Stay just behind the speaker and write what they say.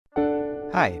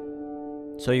Hi.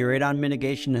 So your radon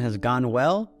mitigation has gone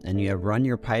well, and you have run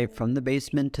your pipe from the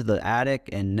basement to the attic,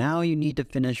 and now you need to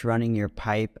finish running your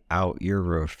pipe out your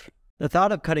roof. The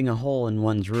thought of cutting a hole in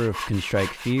one's roof can strike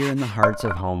fear in the hearts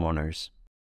of homeowners,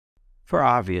 for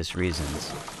obvious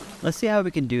reasons. Let's see how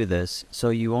we can do this so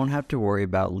you won't have to worry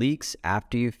about leaks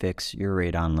after you fix your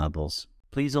radon levels.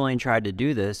 Please only try to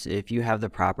do this if you have the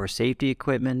proper safety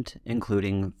equipment,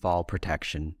 including fall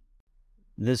protection.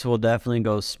 This will definitely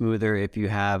go smoother if you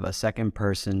have a second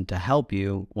person to help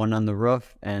you, one on the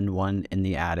roof and one in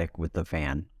the attic with the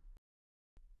fan.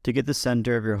 To get the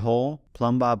center of your hole,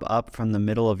 plumb bob up from the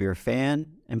middle of your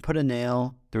fan and put a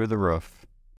nail through the roof.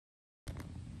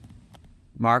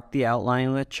 Mark the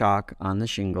outline with chalk on the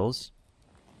shingles.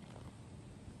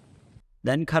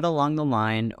 Then cut along the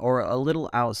line or a little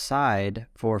outside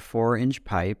for 4-inch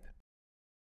pipe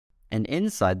and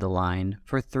inside the line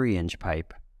for 3-inch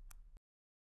pipe.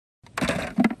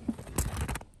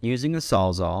 Using a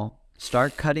sawzall,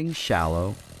 start cutting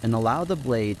shallow and allow the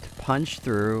blade to punch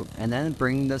through, and then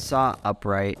bring the saw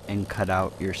upright and cut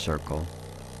out your circle.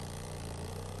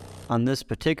 On this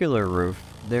particular roof,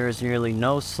 there is nearly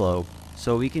no slope,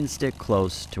 so we can stick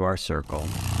close to our circle.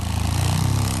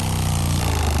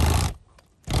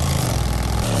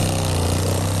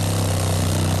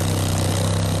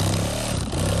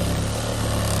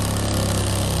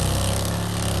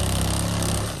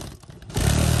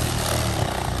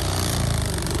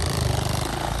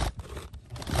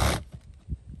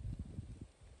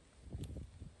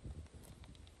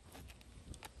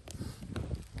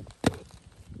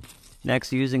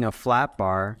 Next, using a flat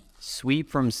bar, sweep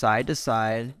from side to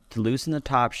side to loosen the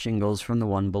top shingles from the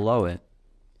one below it.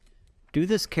 Do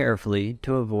this carefully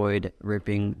to avoid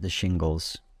ripping the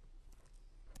shingles.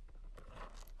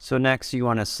 So next, you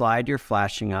want to slide your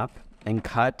flashing up and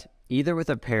cut either with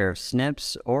a pair of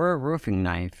snips or a roofing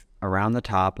knife around the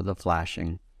top of the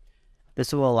flashing.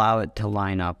 This will allow it to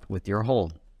line up with your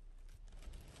hole.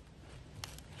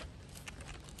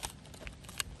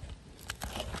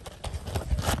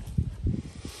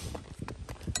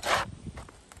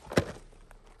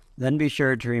 Then be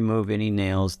sure to remove any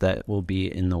nails that will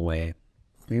be in the way.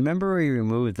 Remember to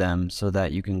remove them so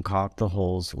that you can caulk the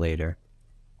holes later.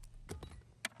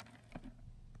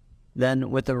 Then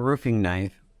with a roofing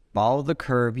knife, follow the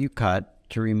curve you cut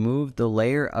to remove the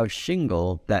layer of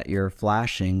shingle that your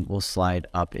flashing will slide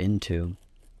up into.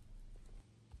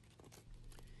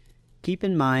 Keep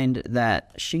in mind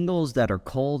that shingles that are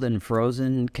cold and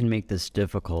frozen can make this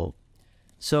difficult.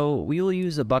 So we will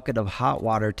use a bucket of hot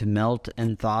water to melt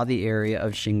and thaw the area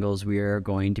of shingles we are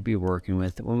going to be working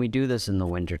with when we do this in the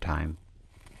wintertime.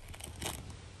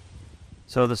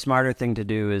 So the smarter thing to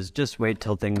do is just wait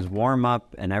till things warm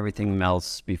up and everything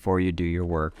melts before you do your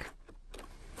work.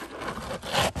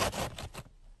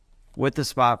 With the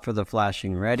spot for the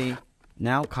flashing ready,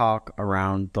 now caulk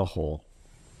around the hole.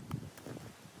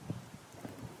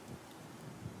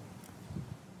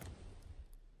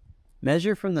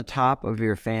 Measure from the top of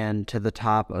your fan to the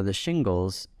top of the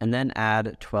shingles and then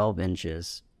add 12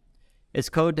 inches. It's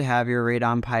code to have your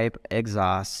radon pipe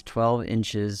exhaust 12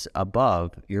 inches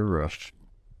above your roof.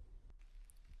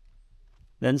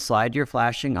 Then slide your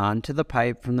flashing onto the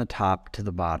pipe from the top to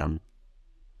the bottom.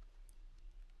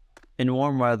 In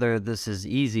warm weather, this is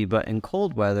easy, but in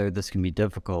cold weather, this can be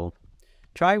difficult.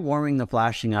 Try warming the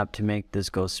flashing up to make this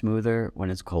go smoother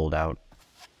when it's cold out.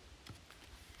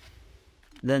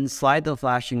 Then slide the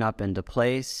flashing up into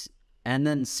place, and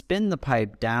then spin the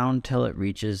pipe down till it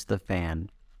reaches the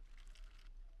fan.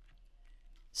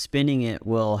 Spinning it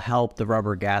will help the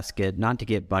rubber gasket not to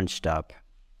get bunched up.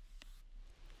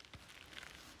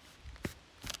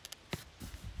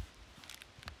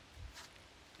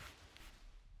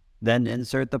 Then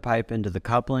insert the pipe into the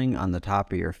coupling on the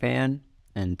top of your fan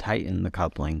and tighten the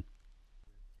coupling.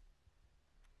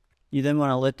 You then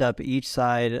want to lift up each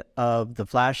side of the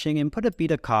flashing and put a bead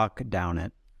of caulk down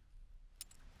it.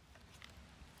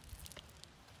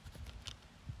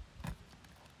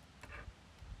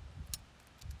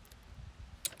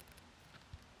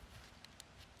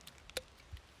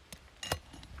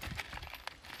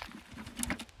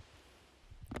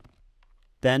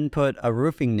 Then put a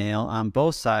roofing nail on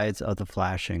both sides of the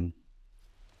flashing.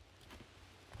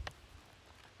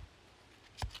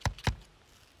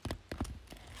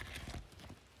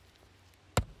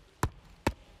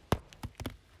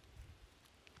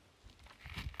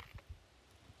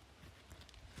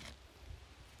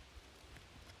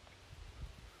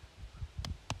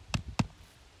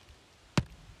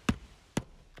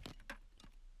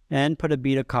 And put a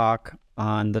bead of caulk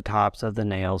on the tops of the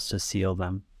nails to seal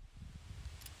them.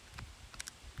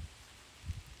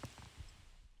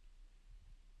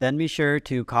 Then be sure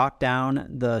to caulk down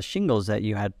the shingles that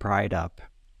you had pried up.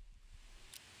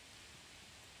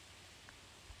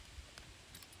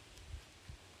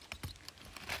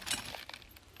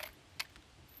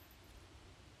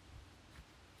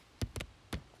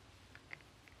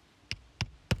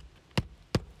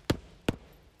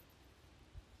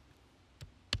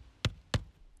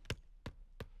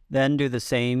 Then do the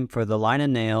same for the line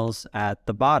of nails at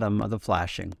the bottom of the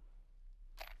flashing.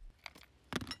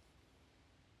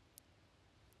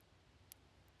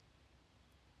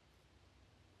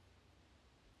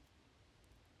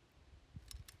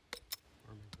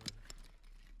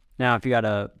 Now if you got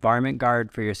a varmint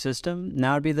guard for your system,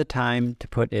 now would be the time to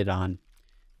put it on.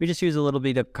 We just use a little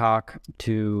bit of caulk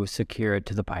to secure it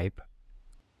to the pipe.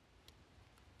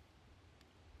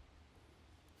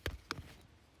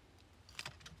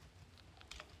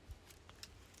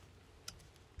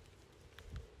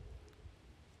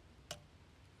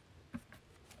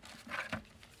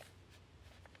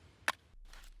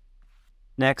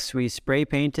 Next, we spray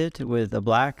paint it with a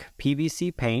black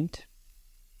PVC paint.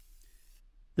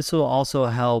 This will also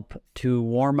help to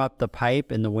warm up the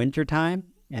pipe in the winter time.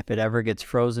 If it ever gets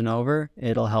frozen over,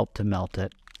 it'll help to melt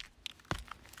it.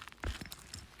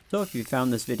 So if you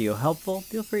found this video helpful,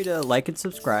 feel free to like and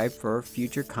subscribe for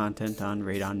future content on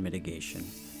radon mitigation.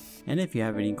 And if you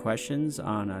have any questions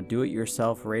on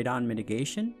do-it-yourself radon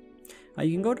mitigation,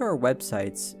 you can go to our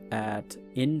websites at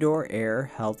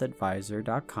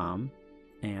indoorairhealthadvisor.com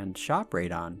and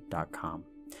shopradon.com.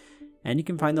 And you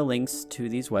can find the links to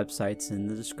these websites in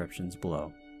the descriptions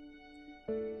below.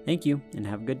 Thank you and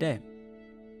have a good day.